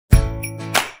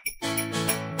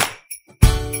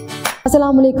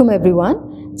Assalamu alaikum everyone,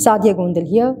 Sadia Gondal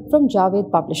here from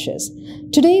Javed Publishers.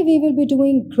 Today we will be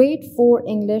doing Grade 4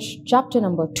 English chapter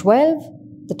number 12.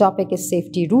 The topic is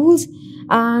safety rules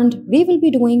and we will be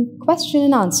doing question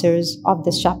and answers of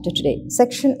this chapter today.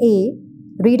 Section A,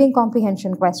 reading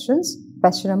comprehension questions.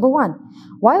 Question number 1.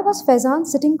 Why was Faizan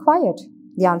sitting quiet?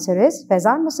 The answer is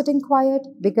Faizan was sitting quiet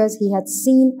because he had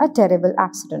seen a terrible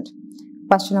accident.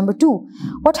 Question number 2.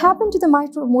 What happened to the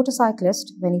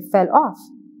motorcyclist when he fell off?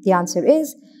 The answer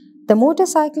is the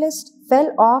motorcyclist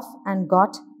fell off and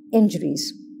got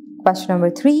injuries. Question number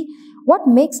 3. What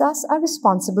makes us a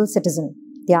responsible citizen?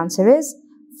 The answer is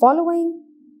following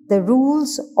the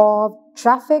rules of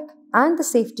traffic and the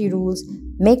safety rules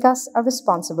make us a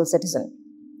responsible citizen.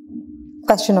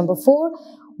 Question number 4.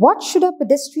 What should a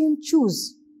pedestrian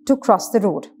choose to cross the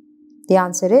road? The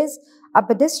answer is a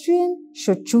pedestrian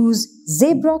should choose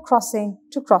zebra crossing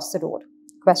to cross the road.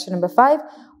 Question number 5.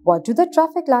 What do the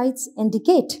traffic lights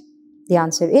indicate? The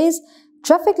answer is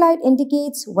traffic light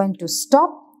indicates when to stop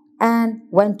and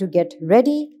when to get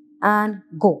ready and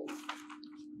go.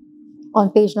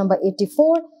 On page number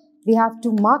 84, we have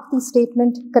to mark the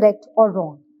statement correct or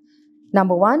wrong.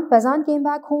 Number 1, Faizan came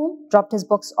back home, dropped his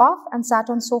books off and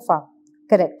sat on sofa.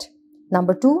 Correct.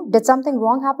 Number 2, did something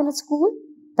wrong happen at school?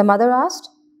 The mother asked.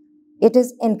 It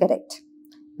is incorrect.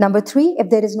 Number 3,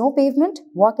 if there is no pavement,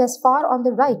 walk as far on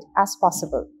the right as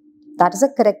possible. That is a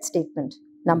correct statement.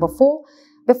 Number 4,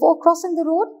 before crossing the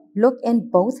road, look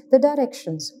in both the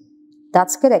directions.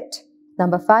 That's correct.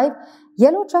 Number 5,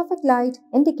 yellow traffic light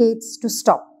indicates to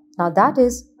stop. Now that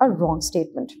is a wrong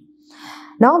statement.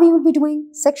 Now we will be doing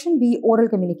section B, oral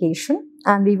communication,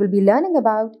 and we will be learning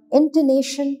about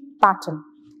intonation pattern.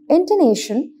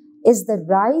 Intonation is the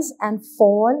rise and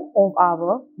fall of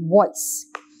our voice.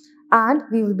 And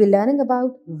we will be learning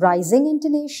about rising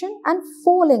intonation and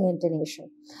falling intonation.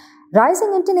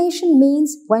 Rising intonation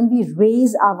means when we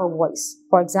raise our voice.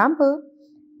 For example,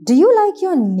 do you like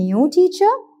your new teacher?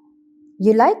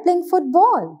 You like playing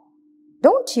football,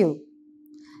 don't you?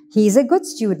 He's a good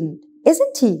student,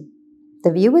 isn't he?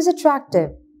 The view is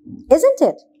attractive, isn't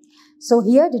it? So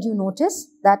here, did you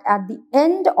notice that at the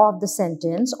end of the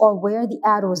sentence or where the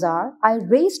arrows are, I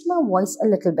raised my voice a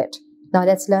little bit. Now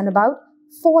let's learn about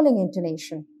falling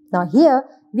intonation. Now here,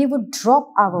 we would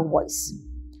drop our voice.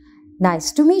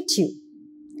 Nice to meet you.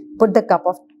 Put the cup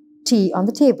of tea on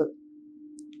the table.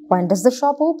 When does the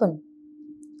shop open?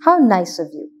 How nice of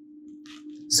you.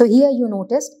 So here you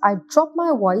noticed I dropped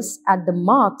my voice at the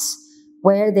marks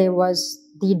where there was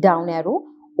the down arrow,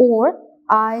 or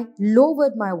I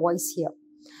lowered my voice here.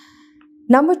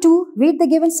 Number 2, read the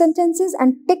given sentences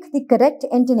and pick the correct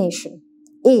intonation.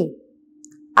 A.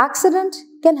 Accident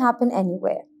can happen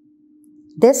anywhere.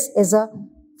 This is a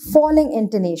falling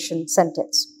intonation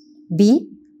sentence. B.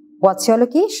 What's your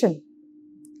location?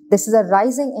 This is a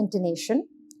rising intonation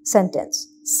sentence.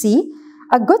 C.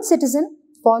 A good citizen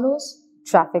follows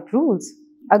traffic rules.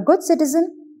 A good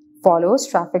citizen follows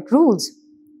traffic rules.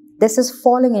 This is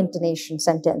falling intonation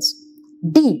sentence.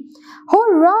 D.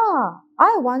 Hurrah!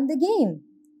 I won the game.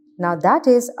 Now that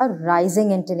is a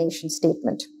rising intonation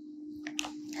statement.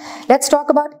 Let's talk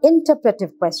about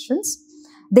interpretive questions.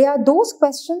 They are those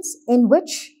questions in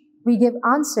which we give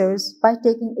answers by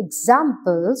taking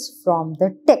examples from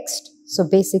the text. So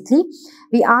basically,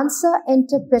 we answer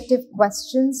interpretive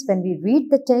questions when we read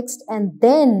the text and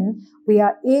then we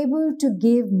are able to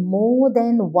give more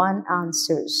than one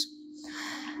answers.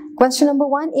 Question number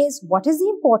 1 is, what is the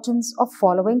importance of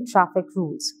following traffic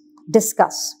rules?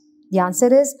 Discuss. The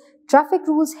answer is, traffic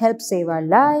rules help save our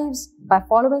lives. By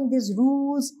following these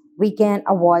rules, we can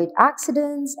avoid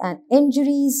accidents and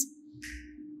injuries.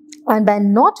 And by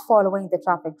not following the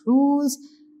traffic rules,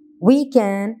 we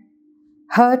can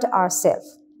hurt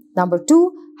ourselves. Number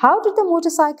 2, how did the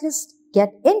motorcyclist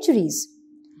get injuries?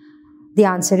 The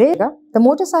answer is, the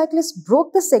motorcyclist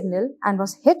broke the signal and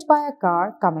was hit by a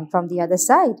car coming from the other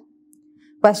side.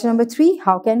 Question number 3,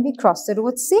 how can we cross the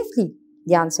road safely?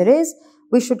 The answer is,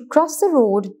 we should cross the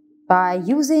road by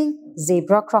using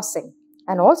zebra crossing.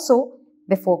 And also,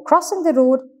 before crossing the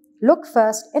road, look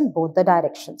first in both the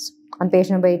directions. On page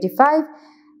number 85,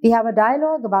 we have a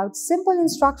dialogue about simple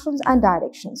instructions and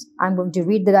directions. I'm going to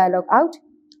read the dialogue out.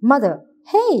 Mother,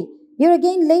 hey, you're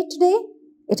again late today?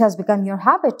 It has become your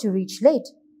habit to reach late.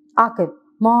 Aqib,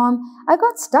 Mom, I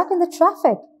got stuck in the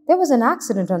traffic. There was an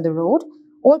accident on the road.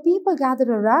 All people gathered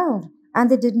around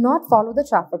and they did not follow the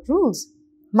traffic rules.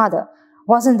 Mother,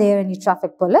 wasn't there any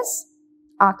traffic police?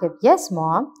 Aqib, yes,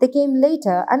 Mom. They came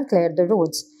later and cleared the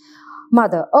roads.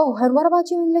 Mother, oh, and what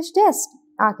about your English test?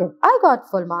 Aqib, I got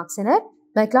full marks in it.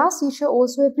 My class teacher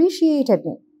also appreciated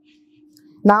me.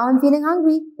 Now I'm feeling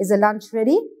hungry. Is the lunch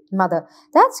ready? Mother: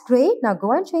 That's great. Now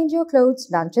go and change your clothes.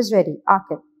 Lunch is ready.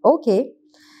 Akif: Okay.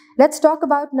 Let's talk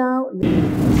about now.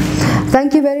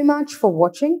 Thank you very much for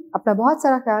watching. अपना बहुत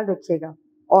सारा ख्याल रखिएगा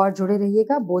और जुड़े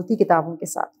रहिएगा बोलती किताबों के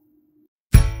साथ.